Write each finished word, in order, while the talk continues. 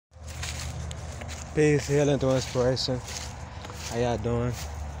Peace, healing through inspiration. How y'all doing?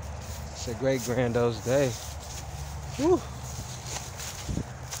 It's a great grandiose day. Woo.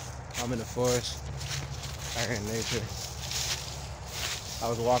 I'm in the forest, out here in nature. I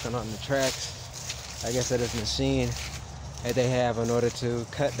was walking on the tracks, I guess at this machine that they have in order to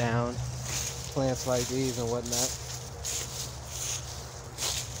cut down plants like these and whatnot.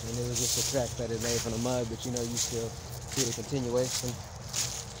 And it was just a track that it made from the mud, but you know, you still see the continuation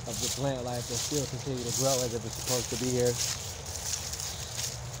of the plant life that still continue to grow as if it's supposed to be here.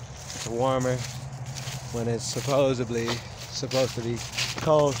 It's warmer when it's supposedly supposed to be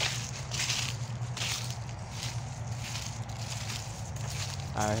cold.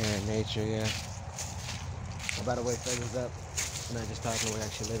 Out here in nature, yeah. I'm about to wake feathers up. I'm not just talking, we're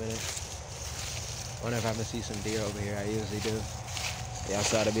actually living it. Wonder if I can see some deer over here. I usually do. Y'all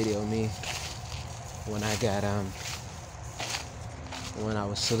saw the video of me when I got when I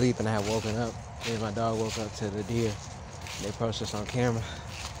was asleep and I had woken up. Me and my dog woke up to the deer. They approached us on camera.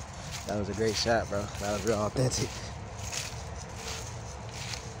 That was a great shot, bro. That was real authentic.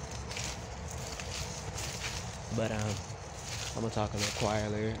 But I'm gonna talk a little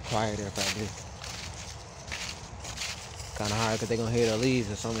quieter if I do. Kind of hard because they're gonna hear the leaves.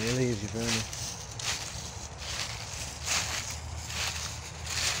 There's so many leaves, you feel me?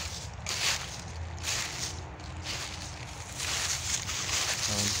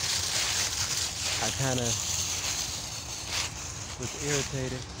 I kind of was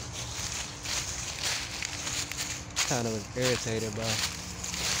irritated. By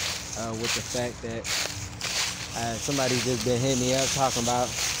with the fact that somebody just been hitting me up talking about,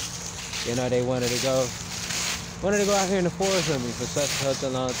 you know, they wanted to go out here in the forest with me for such a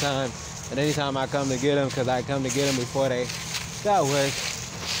long time. And anytime I come to get them, because I come to get them before they got wet,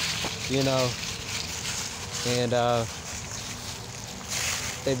 you know, and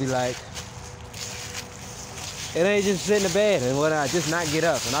they be like, it ain't just sit in the bed and what I just not get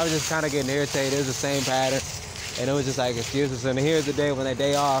up. And I was just kind of getting irritated. It was the same pattern. And it was just like excuses. And here's the day when they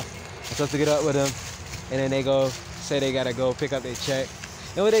day off, I'm supposed to get up with them. And then they go say they got to go pick up their check.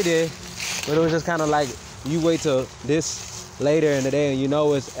 And what they did, but it was just kind of like, you wait till this later in the day and you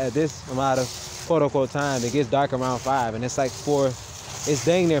know it's at this amount of quote unquote time. It gets dark around 5 and it's like 4, it's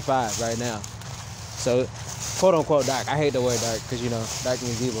dang near 5 right now. So quote unquote dark. I hate the word dark because, you know, dark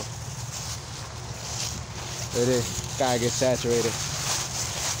means evil. It is. Sky gets saturated.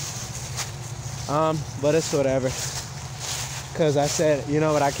 But it's whatever. Cause I said, you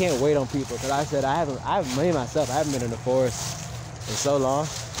know what, I can't wait on people. Cause I said I haven't made myself. I haven't been in the forest in so long.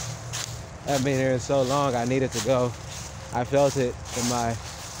 I haven't been here in so long. I needed to go. I felt it in my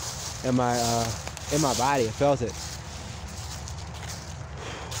body. I felt it.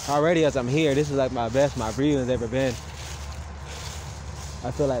 Already as I'm here, this is like my best my breathing's ever been.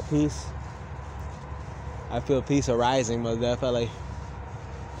 I feel like peace. I feel peace arising, most definitely.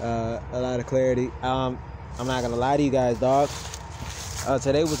 A lot of clarity. I'm not gonna lie to you guys, dog.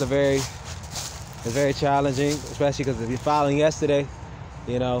 Today was a very challenging, especially because if you're following yesterday,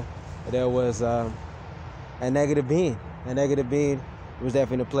 you know, there was a negative being. A negative being was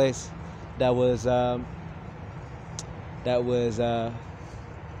definitely in a place that was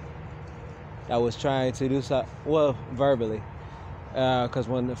trying to do something, well, verbally, because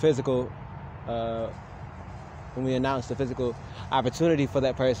when the physical. When we announced the physical opportunity for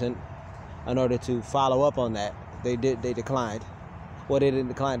that person in order to follow up on that, they declined. Well, they didn't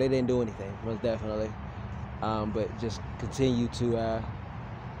decline, they didn't do anything, most definitely. But just continue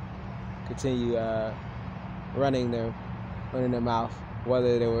running their mouth,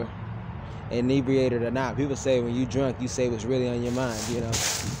 whether they were inebriated or not. People say when you drunk, you say what's really on your mind, you know.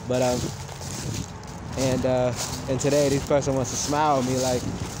 But and today this person wants to smile at me like,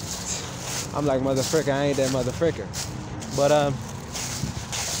 I'm like, motherfricker, I ain't that motherfricker. But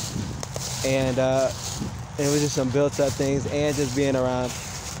and it was just some built up things and just being around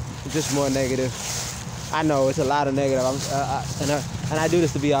just more negative. I know it's a lot of negative. And I do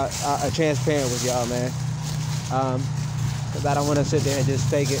this to be transparent with y'all, man. Cause I don't want to sit there and just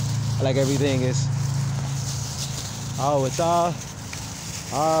take it like everything is. Oh, it's all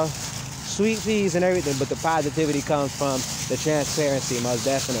sweet peas and everything, but the positivity comes from the transparency, most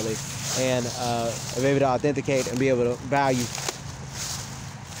definitely. And be able to authenticate and be able to value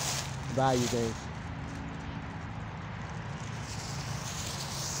things.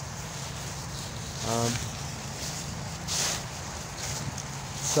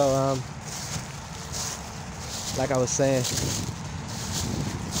 Like I was saying,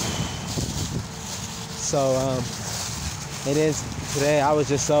 it is today. I was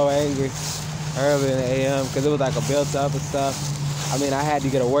just so angry early in the AM because it was like a built up and stuff. I mean, I had to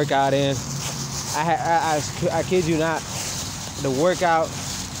get a workout in, I kid you not, the workout,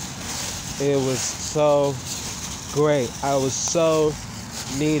 it was so great. I was so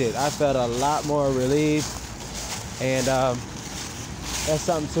needed. I felt a lot more relieved, and that's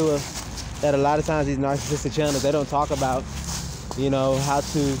something to it that a lot of times these narcissistic channels, they don't talk about, you know, how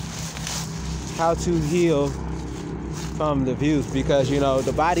to heal from the views, because, you know,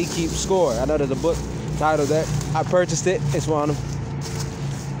 the body keeps score. I know there's a book titled that. I purchased it. It's one of them.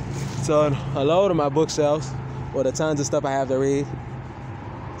 So a load of my bookshelves with a tons of stuff I have to read.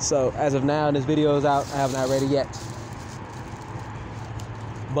 So as of now, this video is out, I have not read it yet.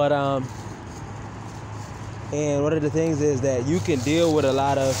 But and one of the things is that you can deal with a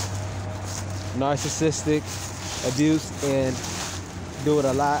lot of narcissistic abuse and do it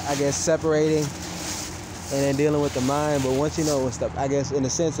a lot, I guess, separating and then dealing with the mind. But once you know what's stuff, I guess, in the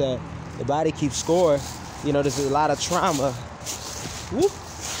sense that the body keeps score, you know, there's a lot of trauma. Whoop,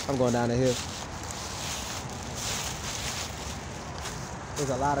 I'm going down the hill. There's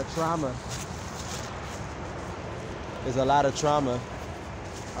a lot of trauma. There's a lot of trauma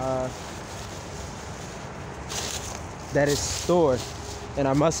that is stored in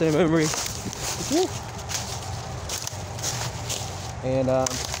our muscle memory. Woo. And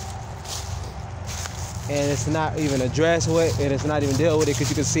it's not even addressed with, and it's not even dealt with it, because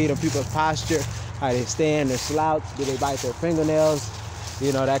you can see the people's posture, how they stand, their slouch, do they bite their fingernails,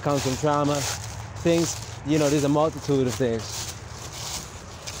 you know, that comes from trauma. Things, you know, there's a multitude of things.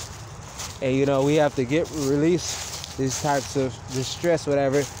 And, you know, we have to release these types of distress,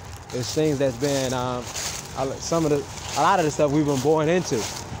 whatever. It's things that's been, a lot of the stuff we've been born into.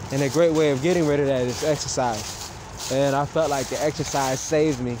 And a great way of getting rid of that is exercise. And I felt like the exercise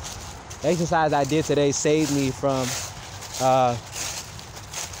saved me. The exercise I did today saved me from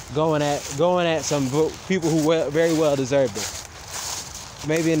going at some people who very well deserved it.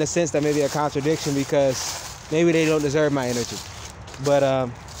 Maybe in the sense that maybe a contradiction, because maybe they don't deserve my energy. But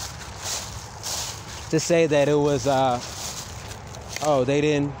to say that it was,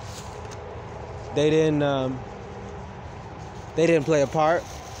 they didn't play a part,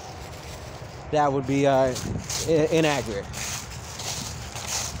 that would be inaccurate.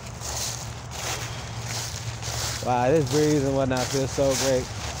 Wow, this breeze and whatnot feels so great.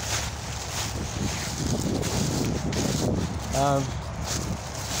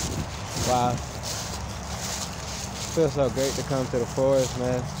 Wow, feels so great to come to the forest,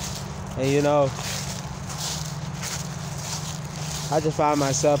 man. And you know, I just find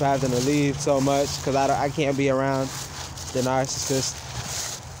myself having to leave so much because I can't be around the narcissist,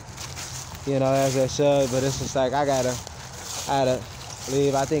 you know, as I should. But it's just like I gotta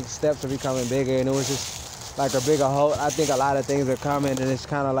leave. I think steps are becoming bigger, and it was just like a bigger hole. I think a lot of things are coming, and it's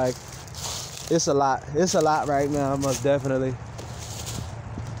kind of like it's a lot. It's a lot right now, most definitely.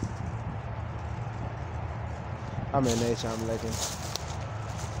 I'm in nature. I'm looking.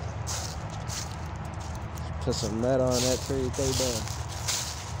 Put some metal on that tree, take down.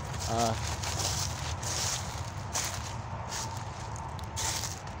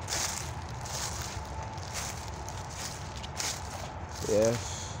 Yeah.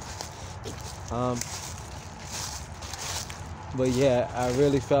 But yeah, I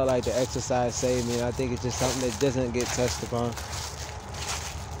really felt like the exercise saved me. I think it's just something that doesn't get touched upon.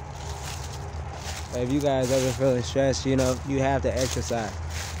 If you guys ever feeling stressed, you know, you have to exercise.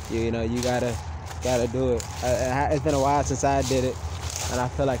 You know, you gotta do it. It's been a while since I did it, and I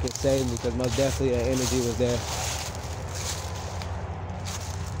feel like it saved me, because most definitely the energy was there.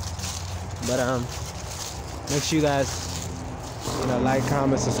 But make sure you guys, you know, like,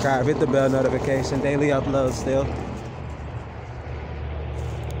 comment, subscribe, hit the bell notification. Daily uploads still.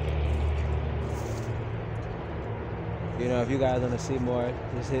 You know, if you guys want to see more,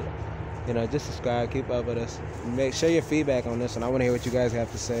 just subscribe, keep up with us. Share your feedback on this, and I want to hear what you guys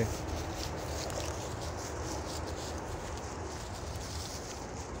have to say.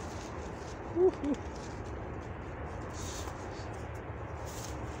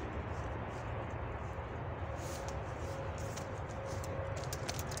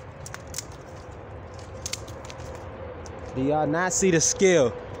 Do y'all not see the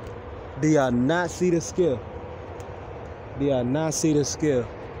skill? Do y'all not see the skill? Do y'all not see the skill?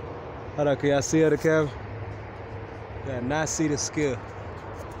 Hold on, can y'all see the camera? Do y'all not see the skill?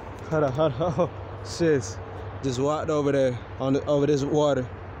 Hold on. Oh, shit. Just walked over there over this water.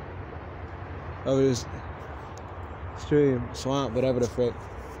 Over this stream, swamp, whatever the frick.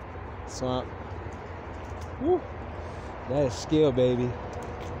 Swamp. Woo. That is skill, baby.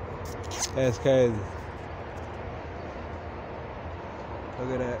 That's crazy.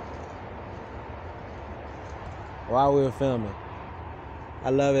 Look at that. While we were filming. I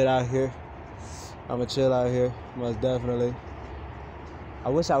love it out here. I'ma chill out here, most definitely. I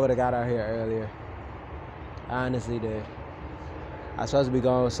wish I would have got out here earlier. I honestly did. I was supposed to be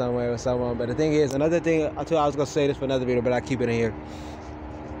going somewhere with someone, but the thing is, another thing, I was gonna say this for another video, but I keep it in here.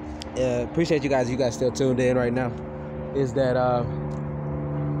 Appreciate you guys still tuned in right now. Is that I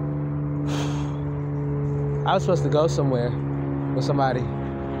was supposed to go somewhere with somebody,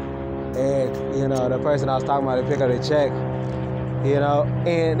 and you know, the person I was talking about, they pick up their check, you know,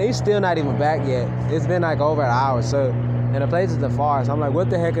 and they still not even back yet. It's been like over an hour, so, and the place is far, so I'm like, what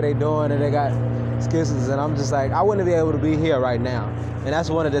the heck are they doing? And they got excuses, and I'm just like, I wouldn't be able to be here right now. And that's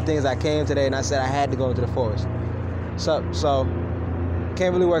one of the things I came today, and I said I had to go into the forest. So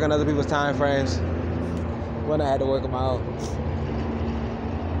can't really work on other people's time frames when I had to work on my own.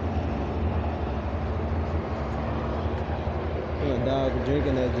 Look, dog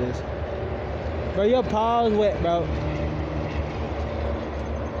drinking that juice. Bro, your paws wet, bro.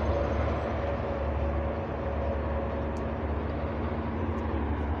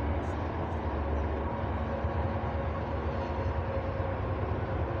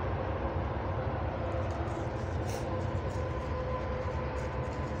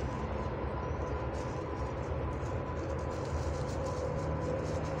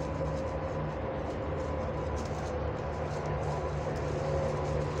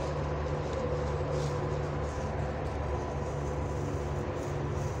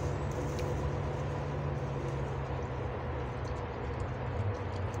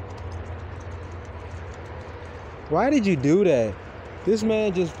 Why did you do that? This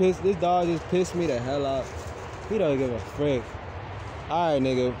dog just pissed me the hell off. He don't give a frick. Alright,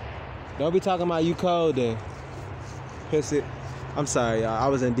 nigga. Don't be talking about you cold then. Piss it. I'm sorry, y'all. I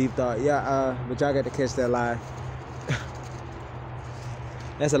was in deep thought. Yeah, but y'all got to catch that live.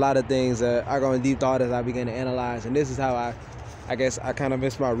 That's a lot of things I go in deep thought as I begin to analyze. And this is how I guess I kind of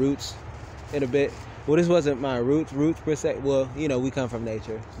miss my roots in a bit. Well, this wasn't my roots per se. Well, you know, we come from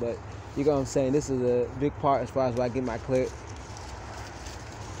nature, but you know what I'm saying? This is a big part as far as where I get my clip.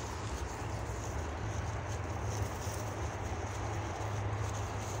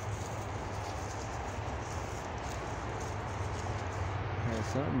 Had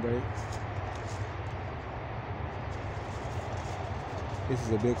something break. This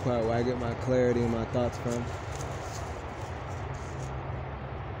is a big part where I get my clarity and my thoughts from.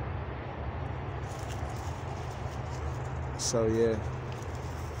 So yeah.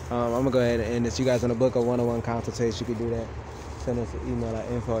 I'm gonna go ahead and end this. You guys want to book a one-on-one consultation, you can do that. Send us an email at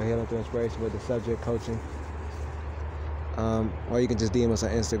info@healingthroughinspiration with the subject coaching. Or you can just DM us on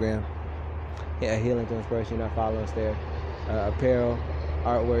Instagram. Yeah, Healing Through Inspiration. You know, follow us there. Apparel,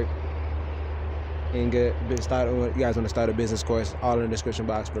 artwork, and good. You guys want to start a business course? All in the description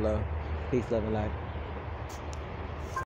box below. Peace, love, and light.